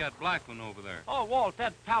 You take that black one over there. Oh, Walt,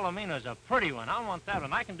 that Palomino's a pretty one. I want that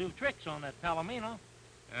one. I can do tricks on that Palomino.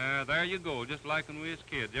 There you go, just like when we was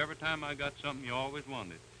kids. Every time I got something, you always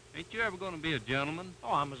wanted. Ain't you ever going to be a gentleman?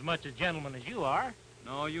 Oh, I'm as much a gentleman as you are.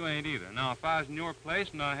 No, you ain't either. Now, if I was in your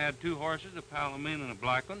place and I had two horses, a Palomino and a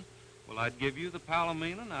black one, well, I'd give you the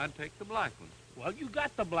Palomino and I'd take the black one. Well, you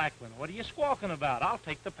got the black one. What are you squawking about? I'll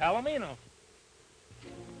take the Palomino.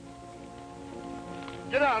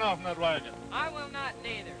 Get down off that wagon. I will not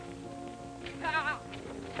neither.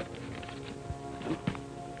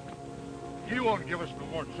 You won't give us no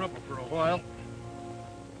more trouble for a while.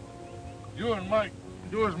 You and Mike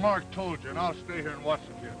do as Mark told you, and I'll stay here and watch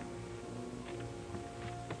the kid.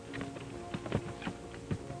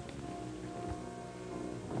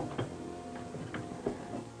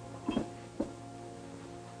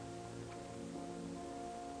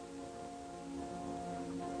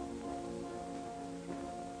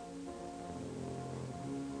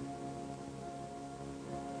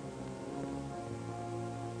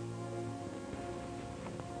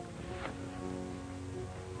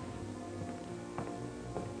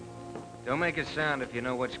 Don't make a sound if you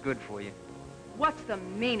know what's good for you. What's the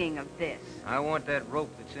meaning of this? I want that rope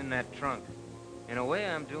that's in that trunk. In a way,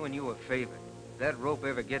 I'm doing you a favor. If that rope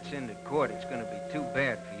ever gets into court, it's going to be too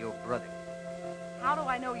bad for your brother. How do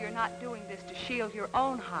I know you're not doing this to shield your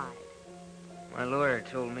own hide? My lawyer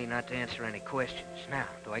told me not to answer any questions. Now,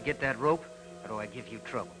 do I get that rope, or do I give you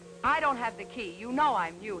trouble? I don't have the key. You know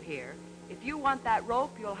I'm new here. If you want that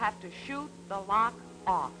rope, you'll have to shoot the lock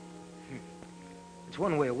off. It's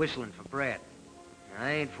one way of whistling for Brad.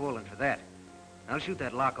 I ain't falling for that. I'll shoot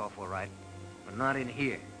that lock off all right, but not in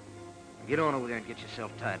here. Get on over there and get yourself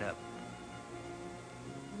tied up.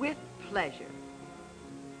 With pleasure.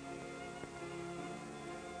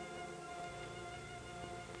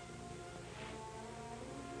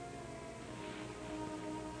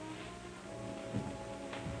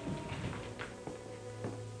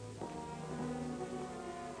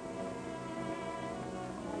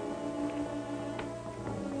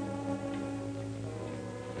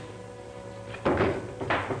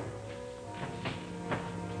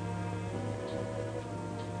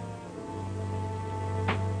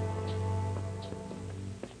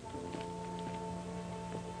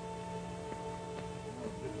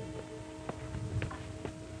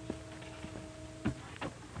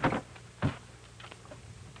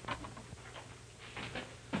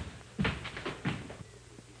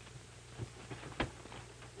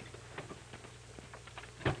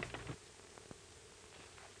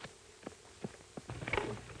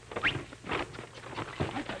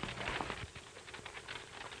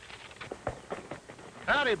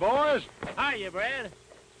 Howdy, boys. Hiya, Brad.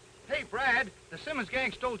 Hey, Brad, the Simmons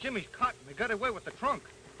gang stole Jimmy's cot and they got away with the trunk.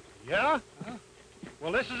 Yeah?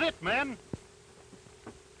 Well, this is it, men.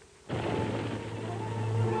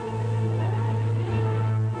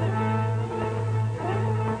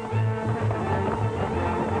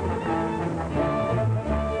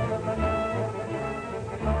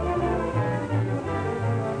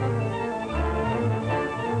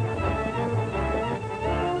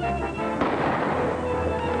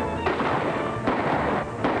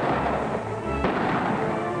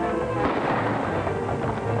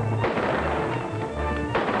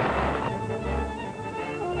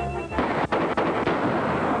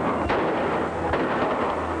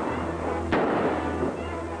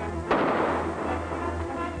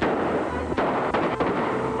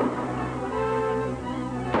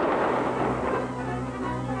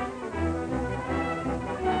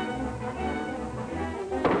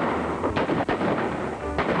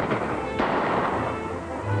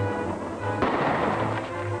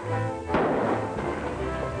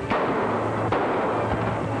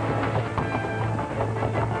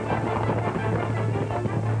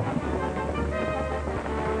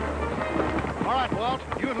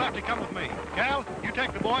 Come with me. Cal, you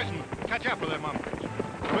take the boys and catch up with them mummers.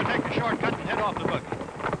 We'll take the shortcut and head off the buggy.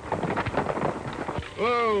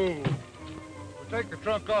 Whoa! We'll take the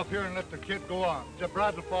trunk off here and let the kid go on.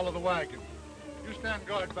 Brad will follow the wagon. You stand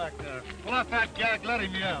guard back there. Pull out that gag, let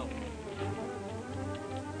him yell.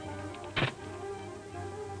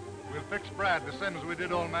 We'll fix Brad the same as we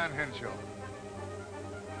did old man Henshaw.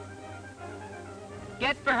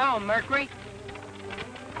 Get for home, Mercury.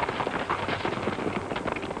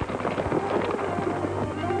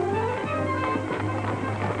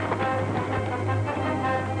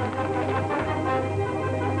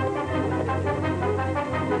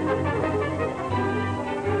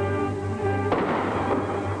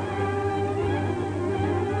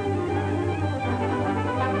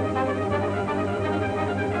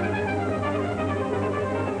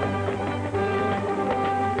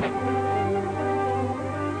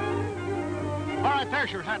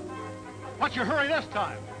 There's your hat. What's your hurry this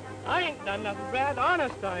time? I ain't done nothing, Brad.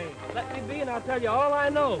 Honest, I ain't. Let me be and I'll tell you all I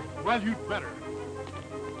know. Well, you'd better.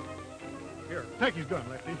 Here, take his gun,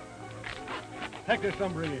 Lefty. Take this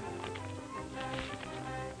umbrella.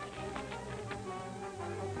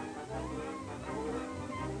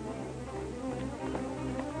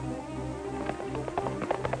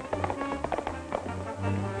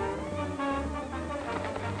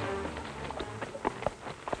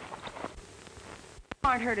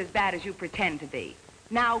 Aren't hurt as bad as you pretend to be.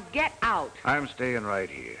 Now get out. I'm staying right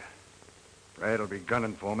here. Brad'll be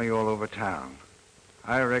gunning for me all over town.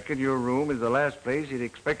 I reckon your room is the last place he'd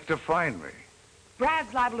expect to find me.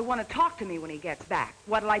 Brad's liable to want to talk to me when he gets back.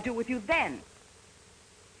 What'll I do with you then?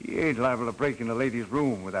 He ain't liable to break in a lady's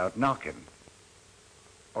room without knocking.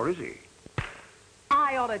 Or is he?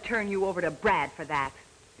 I ought to turn you over to Brad for that.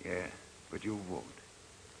 Yeah, but you won't.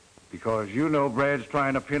 Because you know Brad's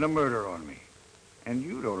trying to pin a murder on me. And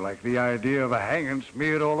you don't like the idea of a hanging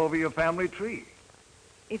smeared all over your family tree.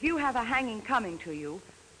 If you have a hanging coming to you,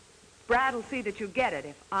 Brad'll see that you get it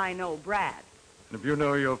if I know Brad. And if you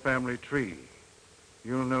know your family tree,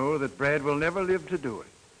 you'll know that Brad will never live to do it.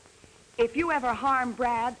 If you ever harm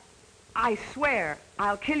Brad, I swear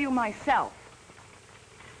I'll kill you myself.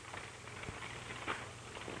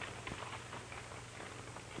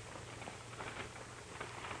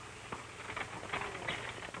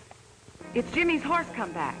 It's Jimmy's horse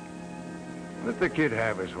come back. Let the kid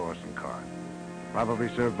have his horse and cart. Probably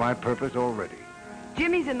served my purpose already.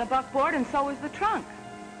 Jimmy's in the buckboard and so is the trunk.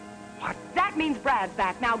 What? That means Brad's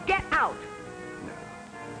back. Now get out.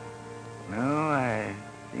 No, I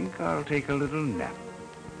think I'll take a little nap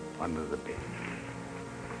under the bed.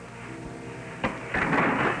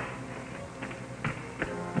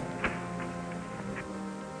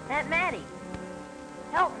 Aunt Mattie,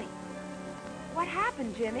 help me. What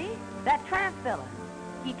happened, Jimmy? That tramp fella.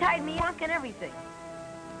 He tied me up and everything.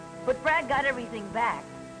 But Brad got everything back.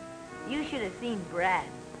 You should have seen Brad.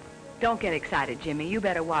 Don't get excited, Jimmy. You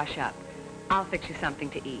better wash up. I'll fix you something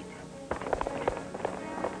to eat.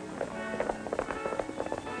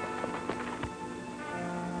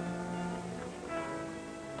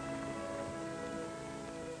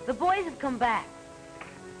 The boys have come back.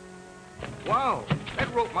 Wow,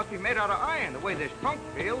 that rope must be made out of iron, the way this trunk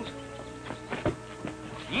feels.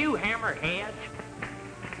 You hammerhead.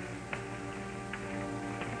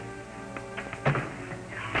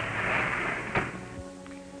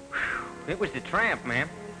 It was the tramp, ma'am.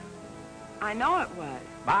 I know it was.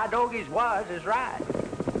 My doggies was is right.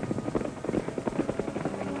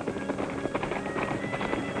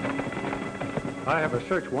 I have a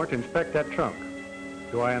search warrant to inspect that trunk.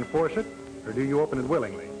 Do I enforce it, or do you open it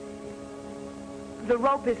willingly? The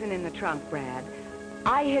rope isn't in the trunk, Brad.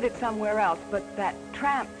 I hid it somewhere else, but that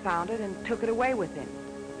tramp found it and took it away with him.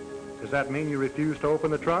 Does that mean you refuse to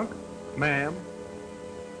open the trunk, ma'am?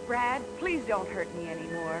 Brad, please don't hurt me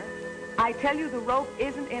anymore. I tell you the rope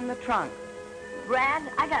isn't in the trunk. Brad,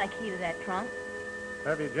 I got a key to that trunk.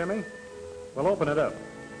 Have you, Jimmy? Well, open it up.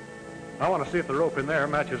 I want to see if the rope in there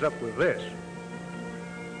matches up with this.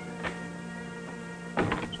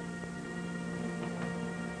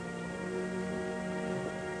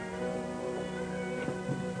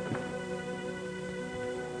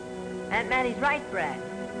 Aunt Mattie's right, Brad.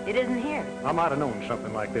 It isn't here. I might have known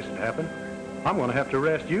something like this would happen. I'm going to have to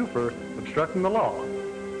arrest you for obstructing the law.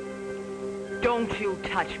 Don't you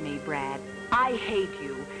touch me, Brad. I hate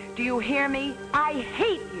you. Do you hear me? I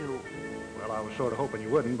hate you. Well, I was sort of hoping you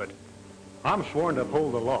wouldn't, but I'm sworn to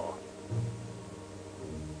uphold the law.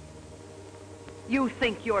 You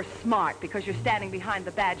think you're smart because you're standing behind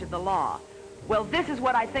the badge of the law. Well, this is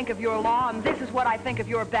what I think of your law, and this is what I think of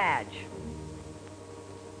your badge.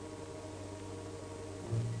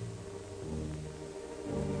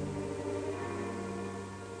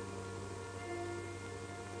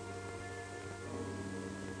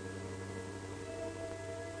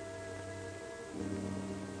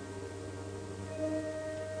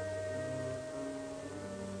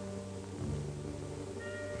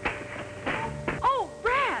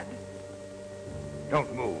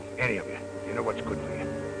 Don't move, any of you. You know what's good for you.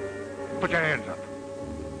 Put your hands up.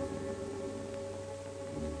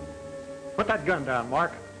 Put that gun down,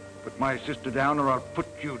 Mark. Put my sister down or I'll put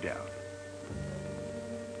you down.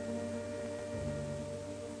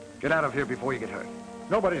 Get out of here before you get hurt.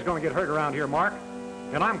 Nobody's going to get hurt around here, Mark.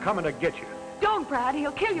 And I'm coming to get you. Don't, Brad.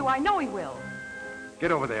 He'll kill you. I know he will.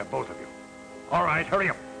 Get over there, both of you. All right, hurry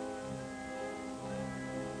up.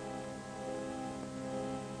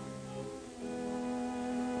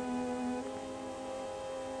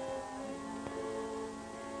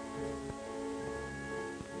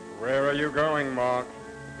 Where are you going, Mark?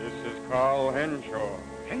 This is Carl Henshaw.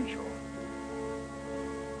 Henshaw?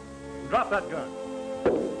 Drop that gun.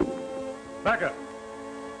 Back up.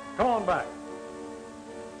 Come on back.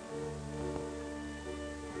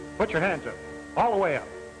 Put your hands up. All the way up.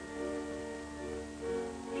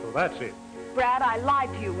 So that's it. Brad, I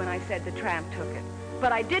lied to you when I said the tramp took it.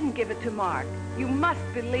 But I didn't give it to Mark. You must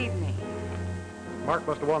believe me. Mark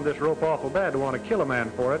must have wanted this rope awful bad to want to kill a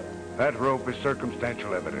man for it. That rope is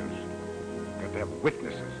circumstantial evidence. Got to have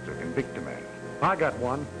witnesses to convict a man. I got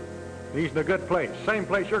one. He's in a good place. Same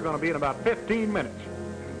place you're going to be in about 15 minutes.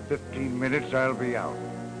 In 15 minutes, I'll be out.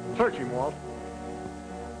 Search him, Walt.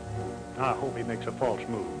 I hope he makes a false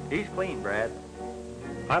move. He's clean, Brad.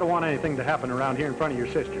 I don't want anything to happen around here in front of your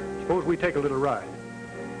sister. Suppose we take a little ride.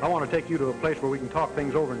 I want to take you to a place where we can talk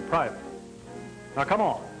things over in private. Now, come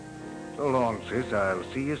on. So long, sis. I'll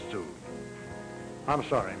see you soon. I'm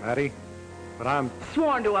sorry, Mattie, but I'm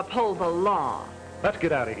sworn to uphold the law. Let's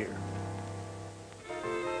get out of here.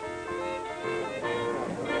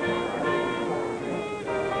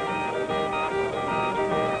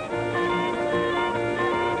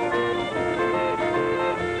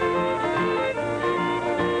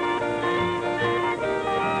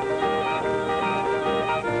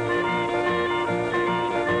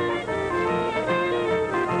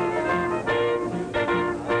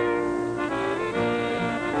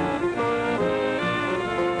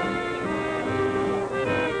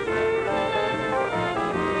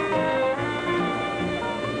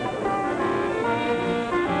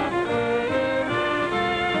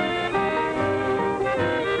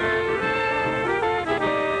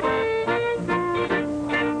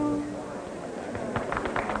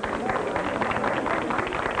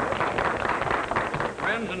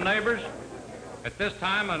 At this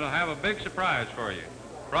time, I'll have a big surprise for you.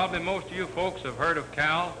 Probably most of you folks have heard of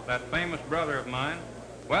Cal, that famous brother of mine.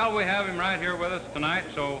 Well, we have him right here with us tonight,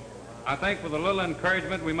 so I think with a little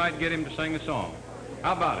encouragement, we might get him to sing a song.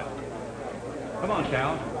 How about it? Come on,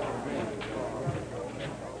 Cal.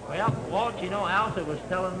 Well, Walt, you know, Alta was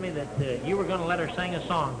telling me that you were going to let her sing a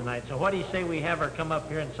song tonight, so what do you say we have her come up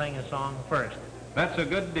here and sing a song first? That's a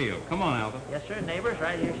good deal. Come on, Alta. Yes, sir, neighbors,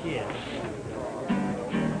 right here she is.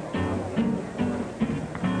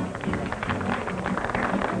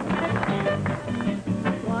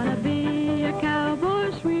 Wanna be a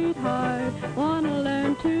cowboy, sweetheart. Wanna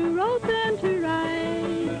learn to rope and to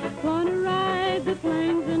ride. Wanna ride the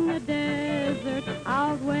plains in the desert,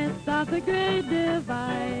 out west of the Great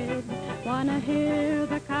Divide. Wanna hear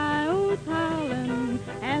the coyotes howling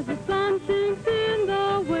as the sun sinks in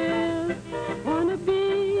the west. Wanna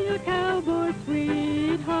be a cowboy, sweetheart.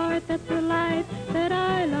 life, that's the life that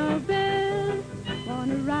I love best.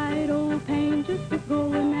 Wanna ride old pain just to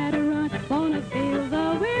go and at a run. Wanna feel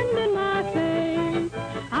the wind in my face.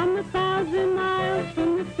 I'm 1,000 miles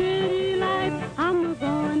from the city life. I'm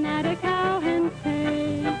going at a cowhand's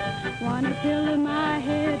pace. Wanna pillow my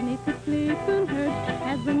head neath the sleeping herd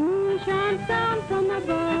as the moon shines down from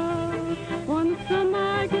above. Wanna strum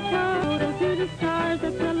my guitar to the stars,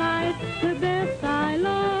 that's the life, the best I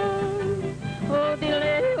love. Oh,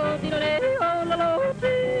 diddle-ay, oh, diddle-ay, oh, la-lo,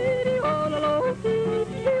 dee, oh, la-lo, dee,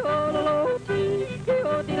 oh, la-lo, dee,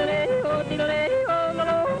 oh, diddle-ay, oh, diddle-ay, oh,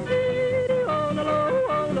 la-lo, dee, oh, la-lo,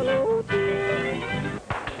 oh, la-lo, dee.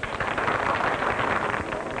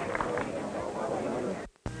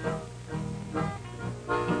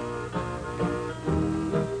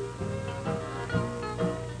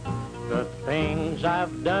 The things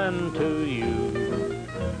I've done to you,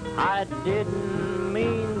 I didn't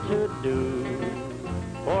mean to do.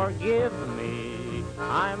 Forgive me,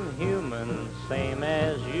 I'm human, same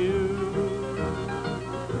as you.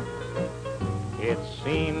 It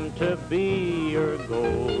seemed to be your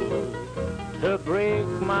goal to break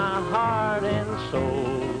my heart and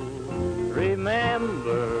soul.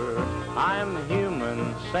 Remember, I'm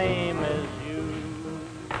human, same as you.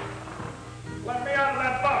 Let me out of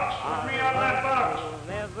that box! Let me out of that box!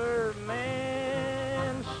 Never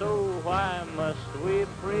man, so why must we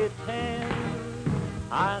pretend?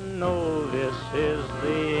 I know this is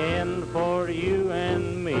the end for you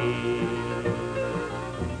and me.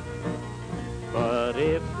 But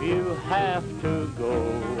if you have to go,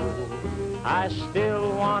 I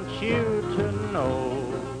still want you to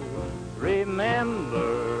know.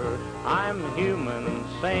 Remember, I'm human,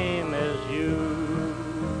 same as you.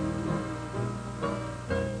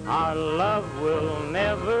 Our love will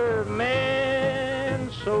never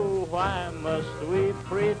mend, so why must we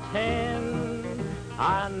pretend?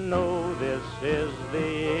 I know this is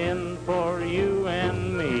the end for you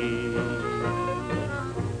and me.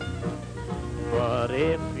 But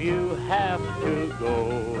if you have to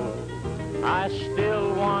go, I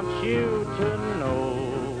still want you to know.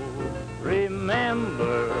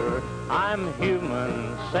 Remember, I'm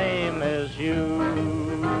human, same as you.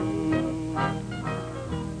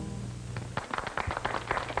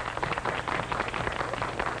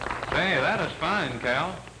 Say, that is fine,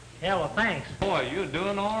 Cal. Yeah, well, thanks. Boy, you're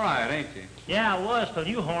doing all right, ain't you? Yeah, I was till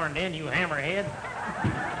you horned in, you hammerhead.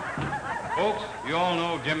 Folks, you all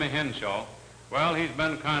know Jimmy Henshaw. Well, he's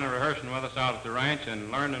been kind of rehearsing with us out at the ranch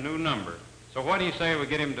and learned a new number. So what do you say we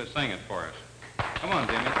get him to sing it for us? Come on,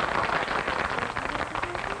 Jimmy.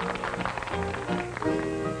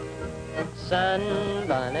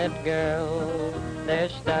 Sunbonnet girl,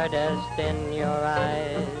 there's stardust in your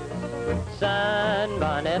eyes.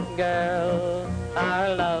 Sunbonnet girl,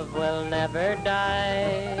 our love will never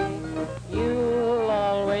die. You'll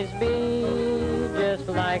always be just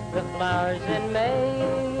like the flowers in May.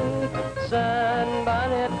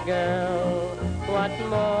 Sunbonnet girl, what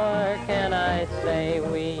more can I say?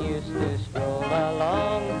 We used to stroll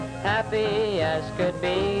along, happy as could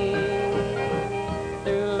be.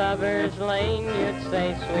 Through Lover's Lane, you'd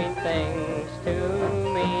say sweet things to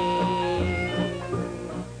me.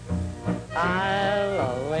 I'll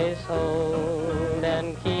always hold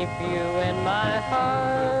and keep you in my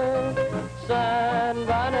heart.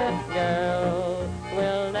 Sunbonnet girl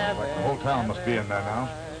will never... The whole town must be in there now.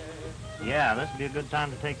 Yeah, this'd be a good time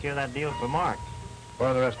to take care of that deal for Mark. Where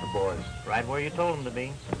are the rest of the boys? Right where you told them to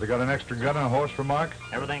be. Have they got an extra gun and a horse for Mark?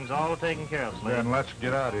 Everything's all taken care of, Slade. Then let's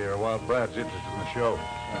get out of here while Brad's interested in the show.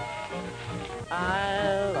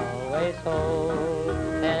 I'll always hold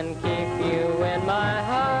and keep you in my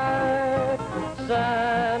heart.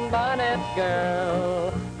 Sunbonnet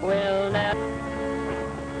girl will never...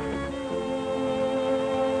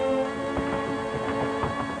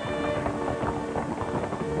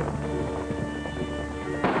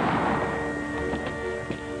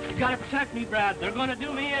 You gotta protect me, Brad. They're gonna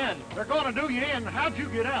do me in. They're gonna do you in. How'd you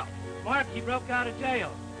get out? Mark, he broke out of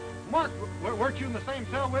jail. Mark, weren't you in the same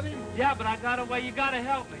cell with him? Yeah, but I got away. You gotta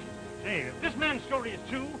help me. Say, if this man's story is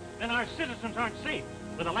true, then our citizens aren't safe.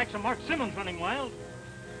 With the likes of Mark Simmons running wild.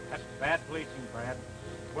 That's bad policing, Brad.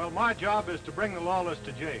 Well, my job is to bring the lawless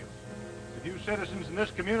to jail. If you citizens in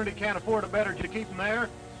this community can't afford a better to keep them there,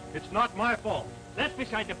 it's not my fault. That's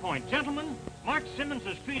beside the point. Gentlemen, Mark Simmons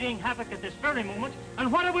is creating havoc at this very moment,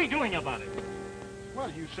 and what are we doing about it? Well,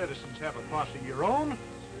 you citizens have a posse of your own.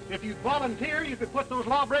 If you'd volunteer, you could put those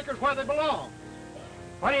lawbreakers where they belong.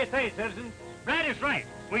 What do you say, citizens? Brad is right.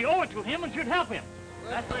 We owe it to him and should help him.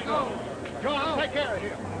 Let's go. John, take care of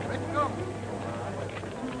him. Let's go.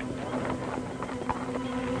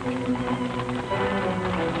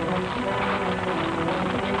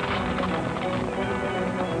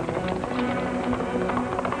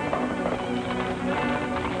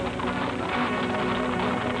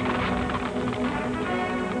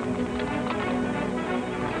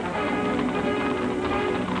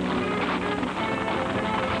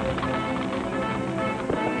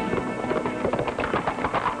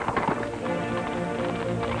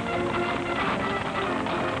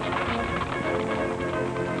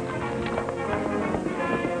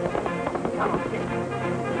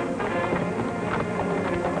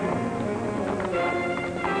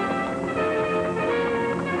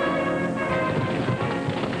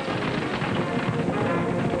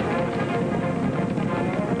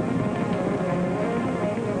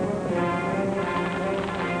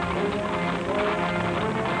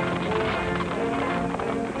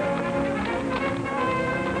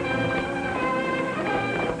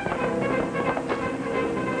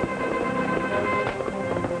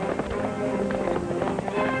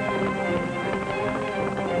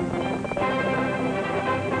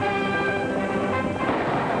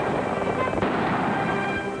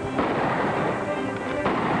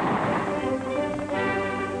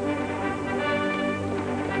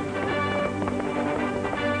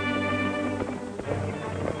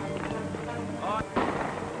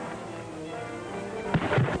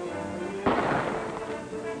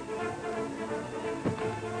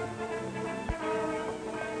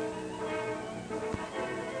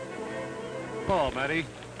 Oh, Matty.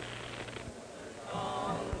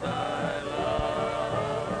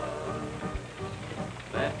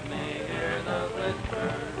 Let me hear the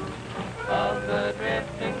whisper of the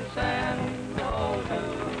drifting sand. Oh,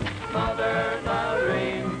 do mother, the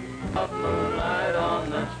ring of moonlight on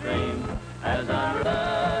the stream as I'm